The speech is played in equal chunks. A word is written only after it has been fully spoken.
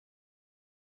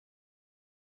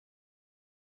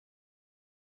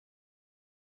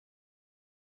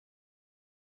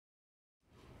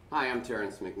Hi, I'm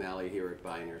Terrence McNally here at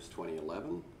Bioneers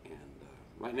 2011, and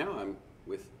right now I'm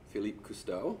with Philippe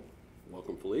Cousteau.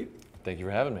 Welcome, Philippe. Thank you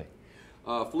for having me.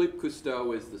 Philippe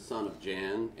Cousteau is the son of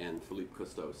Jan and Philippe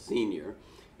Cousteau Sr.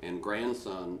 and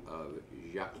grandson of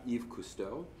Jaques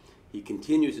Cousteau. He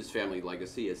continues his family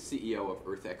legacy as CEO of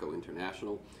EarthEcho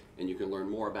International, and you can learn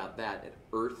more about that at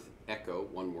earthecho.org.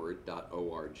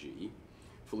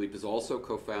 Philippe is also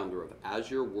co-founder of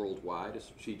Azure Worldwide, a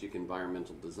strategic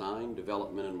environmental design,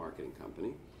 development, and marketing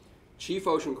company, chief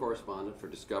ocean correspondent for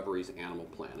Discovery's Animal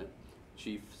Planet,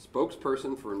 chief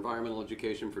spokesperson for environmental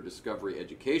education for Discovery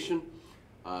Education,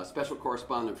 special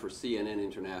correspondent for CNN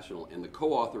International, and the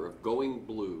co-author of Going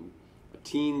Blue, a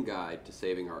teen guide to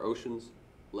saving our oceans,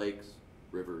 lakes,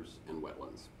 rivers, and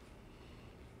wetlands.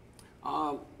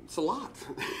 It's a lot.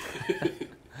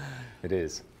 It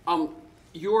is.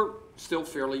 You're still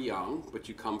fairly young, but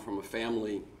you come from a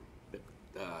family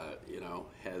that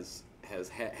has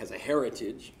a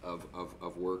heritage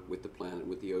of work with the planet,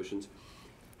 with the oceans.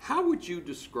 How would you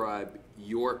describe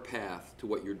your path to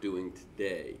what you're doing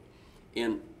today?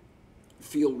 And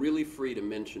feel really free to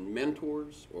mention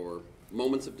mentors or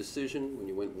moments of decision when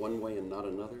you went one way and not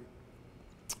another?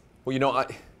 Well,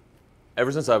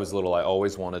 ever since I was little, I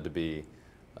always wanted to be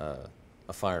a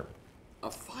fireman. A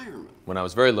fireman? When I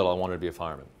was very little, I wanted to be a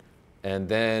fireman. And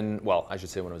then, well, I should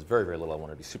say when I was very, very little, I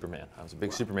wanted to be Superman. I was a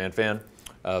big Superman fan,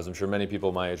 as I'm sure many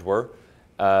people my age were.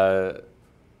 Then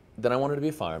I wanted to be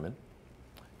a fireman.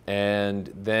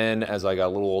 And then as I got a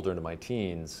little older into my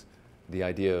teens, the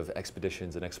idea of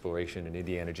expeditions and exploration and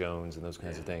Indiana Jones and those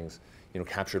kinds of things,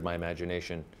 captured my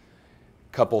imagination.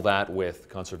 Couple that with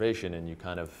conservation and you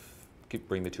kind of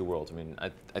bring the two worlds. I mean,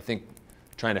 I think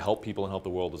trying to help people and help the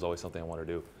world was always something I wanted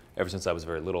to do ever since I was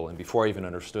very little. And before I even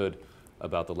understood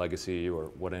about the legacy or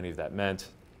what any of that meant,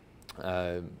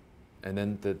 and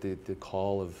then the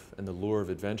call of and the lure of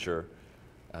adventure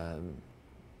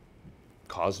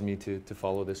caused me to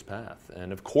follow this path.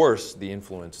 And of course, the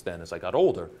influence then as I got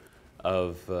older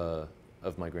of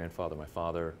my grandfather. My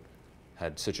father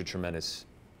had such a tremendous,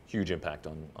 huge impact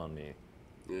on me.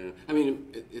 Yeah, I mean,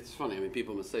 it's funny. I mean,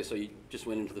 people must say, so you just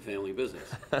went into the family business.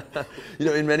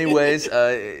 In many ways,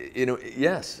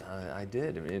 yes, I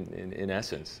did, in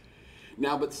essence.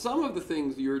 Now, but some of the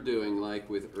things you're doing, like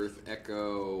with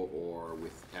EarthEcho or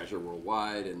with Azure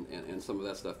Worldwide and some of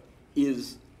that stuff,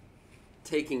 is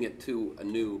taking it to a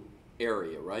new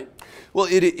area, right? Well,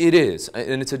 it is,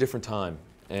 and it's a different time.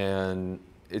 And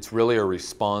it's really a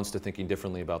response to thinking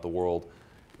differently about the world.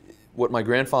 What my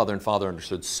grandfather and father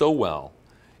understood so well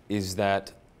is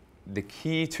that the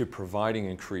key to providing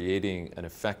and creating an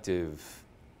effective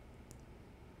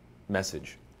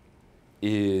message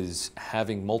is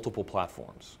having multiple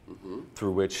platforms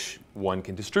through which one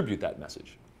can distribute that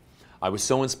message. I was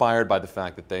so inspired by the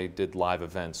fact that they did live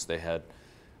events. They had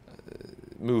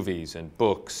movies and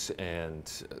books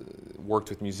and worked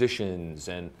with musicians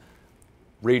and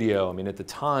radio. I mean, at the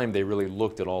time, they really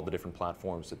looked at all the different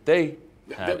platforms that they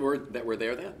had that were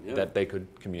there then, yeah. That they could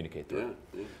communicate through.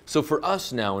 Yeah, yeah. So for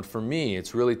us now, and for me,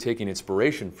 it's really taking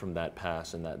inspiration from that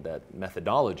past and that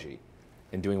methodology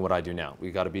and doing what I do now.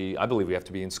 We've got to be, I believe we have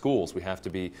to be in schools, we have to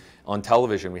be on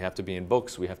television, we have to be in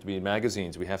books, we have to be in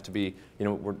magazines, we have to be,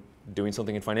 we're doing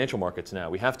something in financial markets now.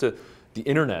 We have to, the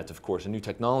internet, of course, and new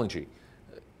technology.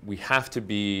 We have to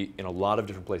be in a lot of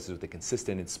different places with a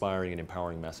consistent, inspiring, and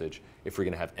empowering message if we're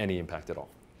going to have any impact at all.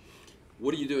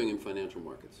 What are you doing in financial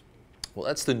markets? Well,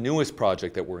 that's the newest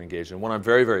project that we're engaged in, one I'm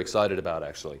very, very excited about,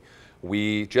 actually.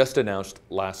 We just announced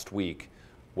last week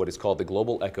what is called the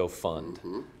Global Echo Fund.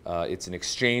 It's an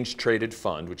exchange-traded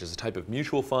fund, which is a type of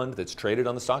mutual fund that's traded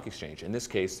on the stock exchange, in this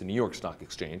case, the New York Stock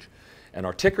Exchange. And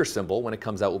our ticker symbol, when it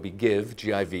comes out, will be GIVE,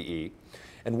 G-I-V-E.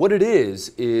 And what it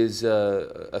is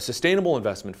a sustainable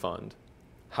investment fund.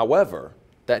 However,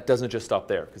 that doesn't just stop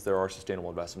there, because there are sustainable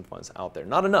investment funds out there.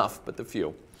 Not enough, but the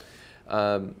few.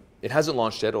 It hasn't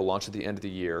launched yet. It'll launch at the end of the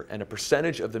year. And a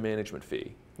percentage of the management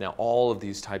fee, now all of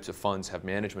these types of funds have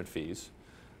management fees,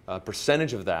 a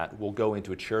percentage of that will go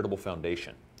into a charitable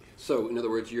foundation. So, in other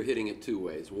words, you're hitting it two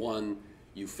ways. One,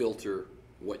 you filter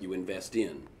what you invest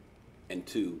in, and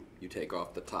two, you take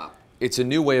off the top. It's a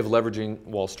new way of leveraging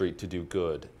Wall Street to do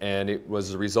good. And it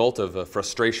was a result of a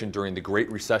frustration during the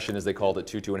Great Recession, as they called it,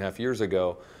 2.5 years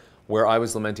ago, where I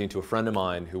was lamenting to a friend of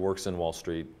mine who works in Wall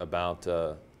Street about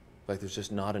there's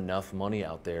just not enough money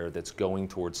out there that's going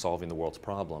towards solving the world's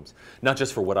problems. Not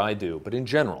just for what I do, but in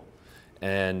general.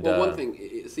 And well, one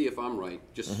thing, see if I'm right,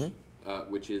 just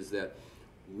which is that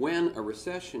when a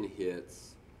recession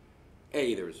hits,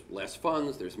 there's less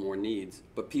funds, there's more needs,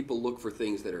 but people look for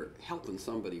things that are helping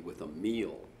somebody with a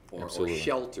meal or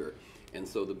shelter. And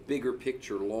so the bigger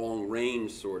picture, long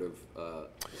range sort of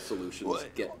solutions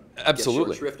get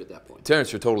absolutely short shrift at that point.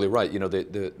 Terrance, you're totally right. You know,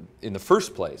 in the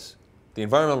first place, the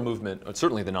environmental movement, or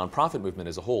certainly the nonprofit movement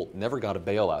as a whole, never got a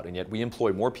bailout, and yet we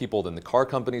employ more people than the car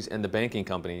companies and the banking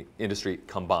company industry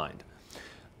combined.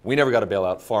 We never got a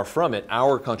bailout. Far from it.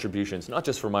 Our contributions, not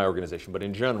just for my organization, but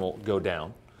in general, go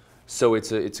down. So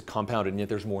it's a compounded, and yet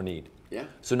there's more need. Yeah.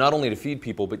 So not only to feed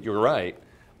people, but you're right,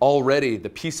 already the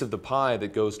piece of the pie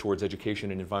that goes towards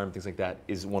education and environment, things like that,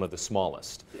 is one of the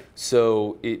smallest. Yeah.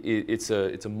 So it's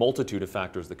a multitude of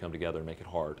factors that come together and make it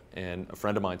hard. And a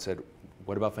friend of mine said,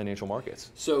 what about financial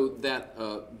markets? So that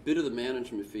bit of the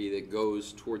management fee that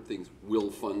goes toward things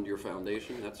will fund your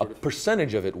foundation, that sort of thing?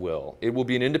 Percentage of it will. It will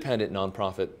be an independent,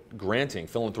 nonprofit, granting,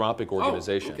 philanthropic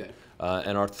organization. Okay.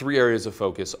 And our 3 areas of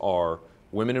focus are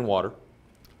women in water,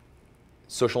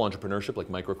 social entrepreneurship like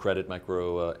microcredit,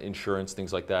 micro insurance,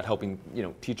 things like that, helping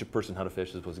teach a person how to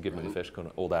fish as opposed to give them a fish, kind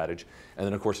of old adage, and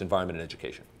then of course environment and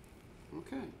education.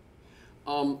 Okay.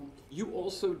 You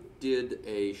also did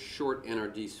a short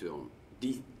NRDC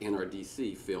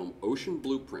film, Ocean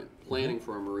Blueprint, Planning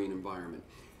for a Marine Environment.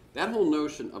 That whole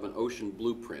notion of an ocean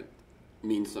blueprint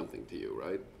means something to you,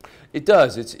 right? It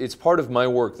does. It's part of my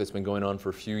work that's been going on for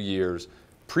a few years,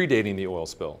 predating the oil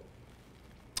spill.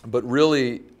 But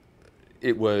really,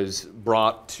 it was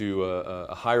brought to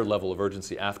a higher level of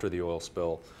urgency after the oil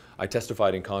spill. I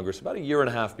testified in Congress about 1.5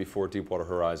 years before Deepwater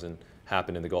Horizon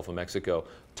happened in the Gulf of Mexico,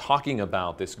 talking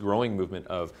about this growing movement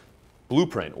of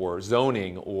blueprint or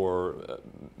zoning or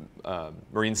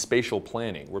marine spatial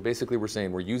planning, where basically we're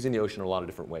saying we're using the ocean in a lot of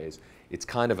different ways. It's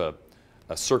kind of a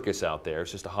circus out there.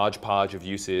 It's just a hodgepodge of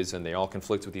uses, and they all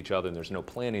conflict with each other, and there's no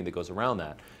planning that goes around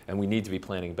that. And we need to be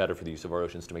planning better for the use of our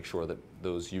oceans to make sure that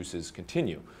those uses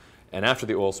continue. And after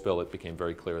the oil spill, it became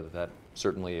very clear that that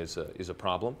certainly is a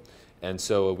problem. And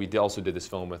so we also did this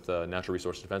film with Natural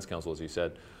Resource Defense Council, as you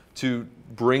said, to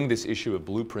bring this issue of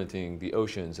blueprinting the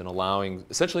oceans and allowing,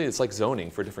 essentially it's like zoning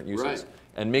for different uses, right,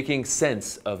 and making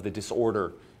sense of the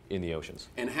disorder in the oceans.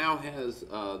 And how has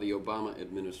the Obama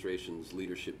administration's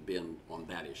leadership been on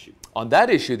that issue? On that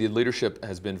issue, the leadership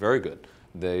has been very good.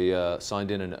 They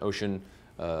signed in an Ocean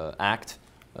Act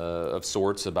of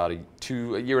sorts about a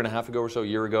year and a half ago or so, a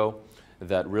year ago,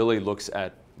 that really looks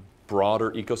at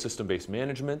broader ecosystem-based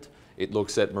management. It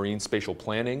looks at marine spatial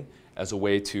planning as a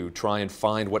way to try and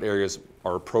find what areas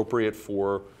are appropriate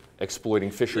for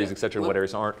exploiting fisheries, et cetera, and what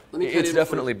areas aren't. It's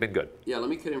definitely been good. Yeah, let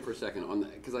me cut in for a second on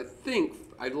that, because I think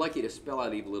I'd like you to spell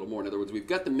out even a little more. In other words, we've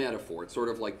got the metaphor. It's sort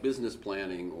of like business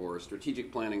planning or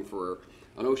strategic planning for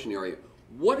an ocean area.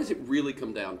 What does it really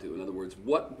come down to? In other words,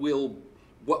 what will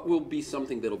be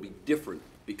something that'll be different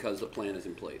because a plan is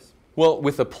in place? Well,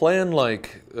 with a plan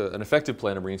like an effective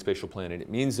plan of marine spatial planning, it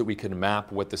means that we can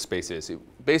map what the space is.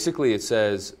 Basically, it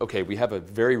says, okay, we have a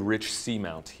very rich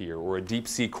seamount here, or a deep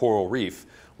sea coral reef.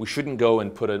 We shouldn't go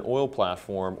and put an oil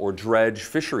platform or dredge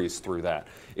fisheries through that.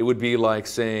 It would be like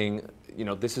saying,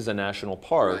 this is a national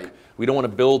park. Right. We don't want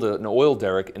to build an oil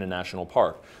derrick in a national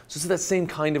park. So it's that same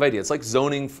kind of idea. It's like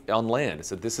zoning on land. It's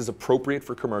that this is appropriate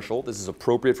for commercial, this is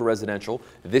appropriate for residential,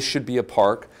 this should be a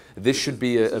park, this should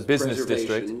be a business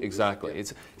district. Exactly. Yeah.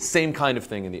 It's same kind of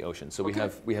thing in the ocean. So okay,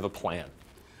 we have a plan.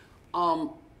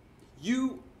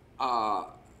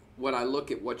 When I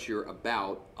look at what you're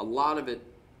about, a lot of it,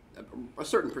 a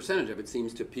certain percentage of it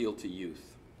seems to appeal to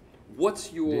youth.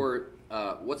 What's your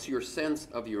sense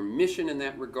of your mission in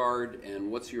that regard,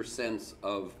 and what's your sense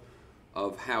of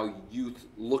how youth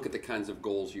look at the kinds of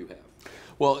goals you have?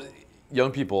 Well,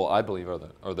 young people, I believe,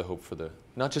 are the hope for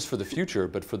not just for the future,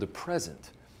 but for the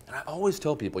present. And I always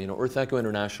tell people, EarthEcho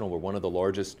International, we're one of the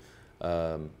largest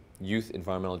youth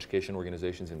environmental education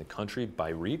organizations in the country by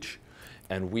reach.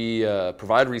 And we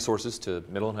provide resources to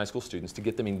middle and high school students to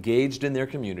get them engaged in their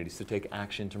communities, to take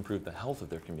action to improve the health of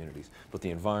their communities, both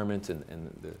the environment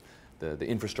and the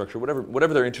infrastructure,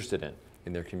 whatever they're interested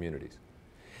in their communities.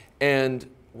 And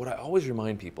what I always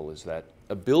remind people is that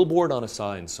a billboard on a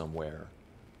sign somewhere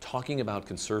talking about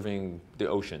conserving the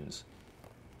oceans,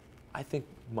 I think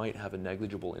might have a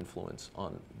negligible influence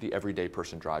on the everyday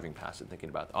person driving past it thinking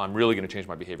about, oh, I'm really going to change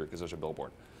my behavior because there's a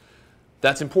billboard.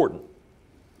 That's important.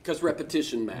 Because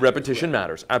repetition matters. Repetition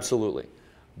matters, absolutely.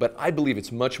 But I believe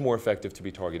it's much more effective to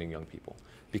be targeting young people,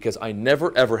 because I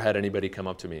never ever had anybody come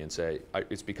up to me and say,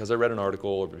 it's because I read an article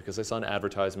or because I saw an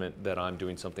advertisement that I'm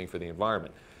doing something for the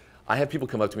environment. I have people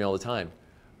come up to me all the time.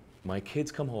 My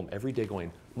kids come home every day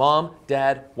going, Mom,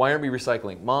 Dad, why aren't we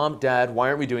recycling? Mom, Dad, why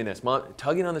aren't we doing this? Mom,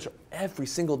 tugging on this every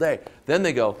single day. Then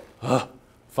they go,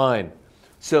 fine.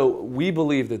 So we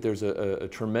believe that there's a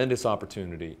tremendous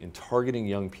opportunity in targeting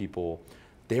young people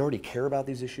They already care about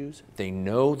these issues. They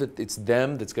know that it's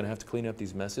them that's going to have to clean up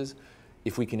these messes.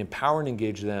 If we can empower and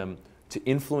engage them to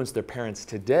influence their parents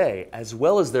today, as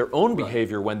well as their own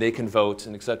behavior when they can vote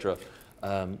and et cetera,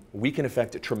 we can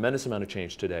affect a tremendous amount of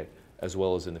change today, as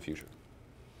well as in the future.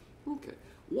 Okay.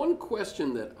 One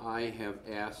question that I have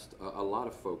asked a lot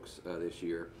of folks this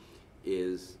year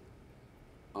is,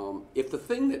 if the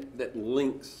thing that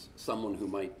links someone who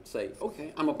might say,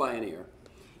 okay, I'm a Bioneer,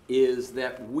 is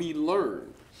that we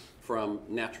learn from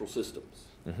natural systems.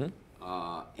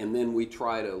 And then we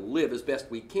try to live as best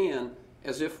we can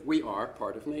as if we are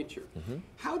part of nature.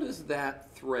 How does that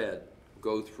thread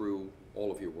go through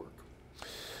all of your work?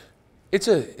 It's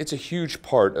a huge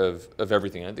part of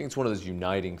everything. I think it's one of those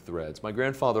uniting threads. My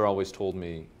grandfather always told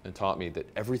me and taught me that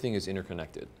everything is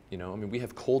interconnected. You know, I mean, we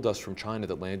have coal dust from China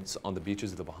that lands on the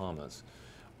beaches of the Bahamas.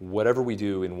 Whatever we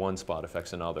do in one spot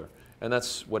affects another. And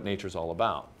that's what nature's all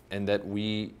about. And that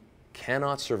we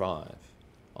cannot survive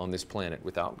on this planet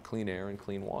without clean air and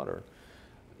clean water.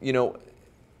 You know,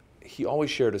 he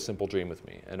always shared a simple dream with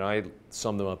me, and I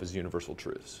sum them up as universal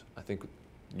truths. I think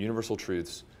universal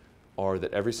truths are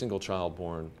that every single child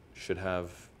born should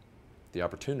have the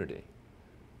opportunity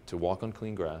to walk on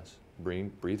clean grass,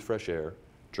 breathe fresh air,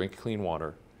 drink clean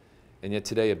water, and yet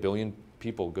today 1 billion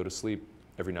people go to sleep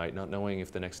every night not knowing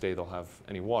if the next day they'll have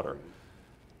any water.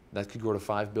 That could grow to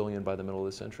 5 billion by the middle of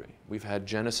the century. We've had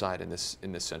genocide in this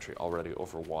century already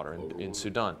over water in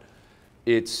Sudan.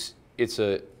 It's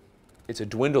a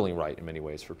dwindling right in many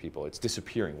ways for people. It's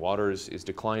disappearing. Water is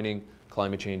declining.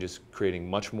 Climate change is creating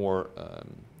much more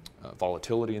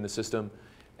volatility in the system.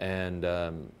 And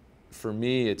for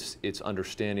me, it's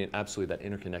understanding absolutely that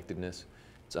interconnectedness.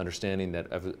 It's understanding that,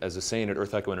 as a saying at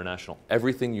EarthEcho International,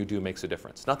 everything you do makes a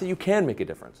difference. Not that you can make a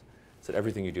difference. It's that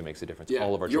everything you do makes a difference. Yeah,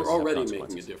 all of our choices you're already have making a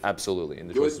consequences. difference. Absolutely. In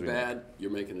the Good, choices we bad, make.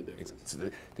 you're making a difference.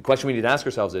 The question we need to ask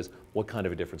ourselves is, what kind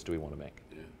of a difference do we want to make?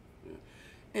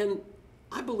 Yeah. And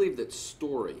I believe that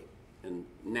story and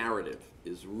narrative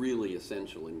is really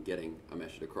essential in getting a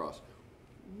message across.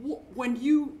 When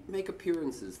you make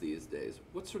appearances these days,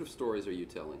 what sort of stories are you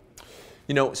telling?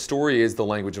 You know, story is the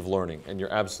language of learning, and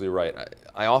you're absolutely right.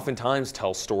 I oftentimes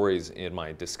tell stories in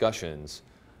my discussions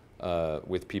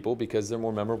with people because they're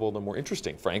more memorable, they're more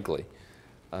interesting, frankly.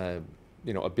 You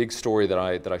know, a big story that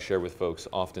I share with folks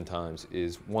oftentimes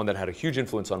is one that had a huge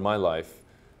influence on my life,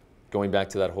 going back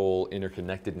to that whole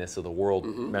interconnectedness of the world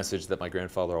message that my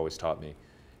grandfather always taught me.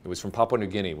 It was from Papua New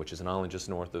Guinea, which is an island just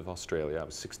north of Australia. I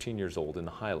was 16 years old in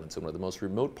the highlands, in one of the most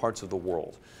remote parts of the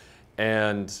world.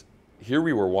 And here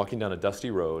we were walking down a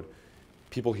dusty road.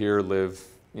 People here live,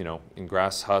 you know, in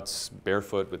grass huts,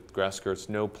 barefoot with grass skirts,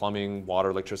 no plumbing,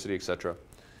 water, electricity, etc.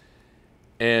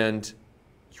 And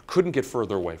you couldn't get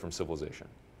further away from civilization.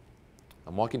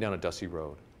 I'm walking down a dusty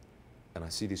road, and I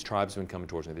see these tribesmen coming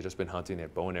towards me. They've just been hunting. They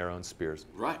had bow and arrow and spears.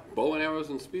 Right, bow and arrows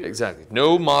and spears. Exactly.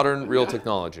 No modern, real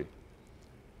technology.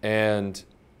 And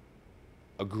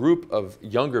a group of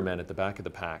younger men at the back of the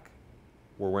pack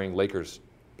were wearing Lakers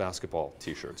basketball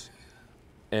t-shirts.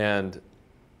 And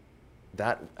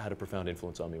that had a profound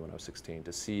influence on me when I was 16,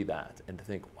 to see that and to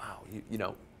think, wow, you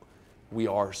know, we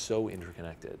are so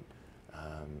interconnected.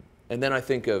 And then I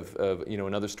think of you know,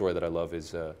 another story that I love is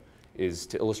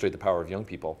to illustrate the power of young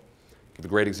people. Give a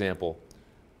great example.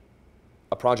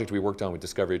 A project we worked on with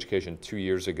Discovery Education 2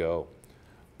 years ago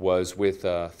was with 3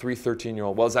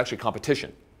 13-year-old, well, it's actually a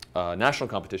competition, national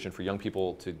competition for young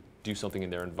people to do something in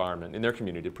their environment, in their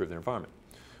community, to improve their environment.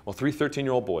 Well, 3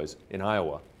 13-year-old boys in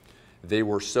Iowa, they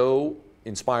were so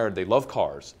inspired, they love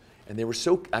cars, and they were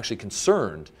so actually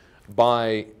concerned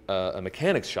by a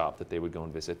mechanics shop that they would go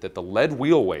and visit, that the lead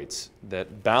wheel weights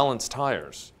that balance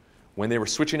tires, when they were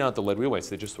switching out the lead wheel weights,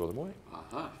 they just throw them away.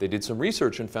 They did some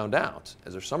research and found out,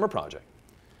 as their summer project,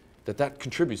 that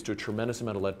contributes to a tremendous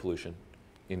amount of lead pollution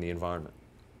in the environment.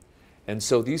 And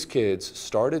so these kids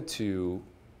started to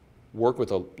work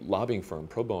with a lobbying firm,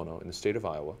 pro bono, in the state of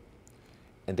Iowa,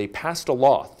 and they passed a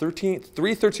law, 3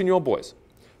 13-year-old boys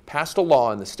passed a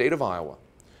law in the state of Iowa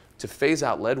to phase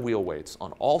out lead wheel weights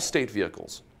on all state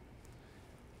vehicles,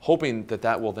 hoping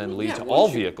that will then lead to all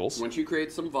vehicles. Once you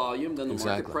create some volume, then the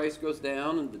market price goes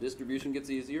down and the distribution gets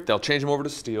easier. They'll change them over to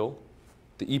steel.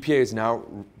 The EPA is now,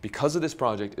 because of this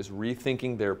project, is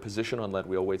rethinking their position on lead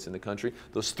wheel weights in the country.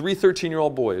 Those 3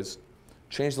 13-year-old boys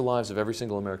changed the lives of every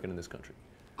single American in this country.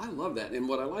 I love that. And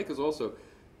what I like is also,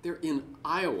 they're in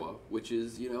Iowa, which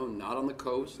is, you know, not on the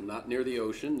coast, not near the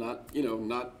ocean, not, you know,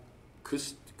 not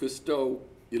Cousteau,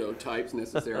 you know, types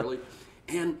necessarily.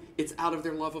 And it's out of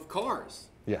their love of cars.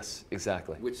 Yes,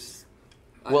 exactly. Which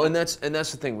Well, and that's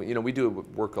the thing. You know, we do a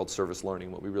work called service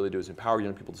learning. What we really do is empower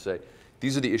young people to say,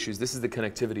 these are the issues. This is the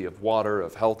connectivity of water,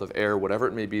 of health, of air, whatever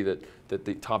it may be that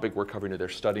the topic we're covering, or they're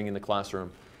studying in the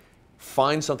classroom.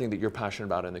 Find something that you're passionate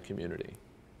about in the community,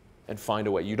 and find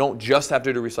a way. You don't just have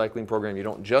to do a recycling program. You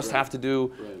don't just have to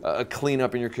do a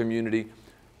cleanup in your community.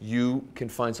 You can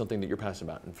find something that you're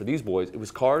passionate about. And for these boys, it was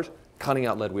cars cutting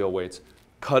out lead wheel weights,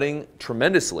 cutting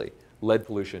tremendously lead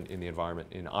pollution in the environment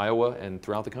in Iowa and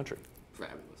throughout the country.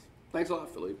 Fabulous. Thanks a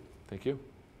lot, Philippe. Thank you.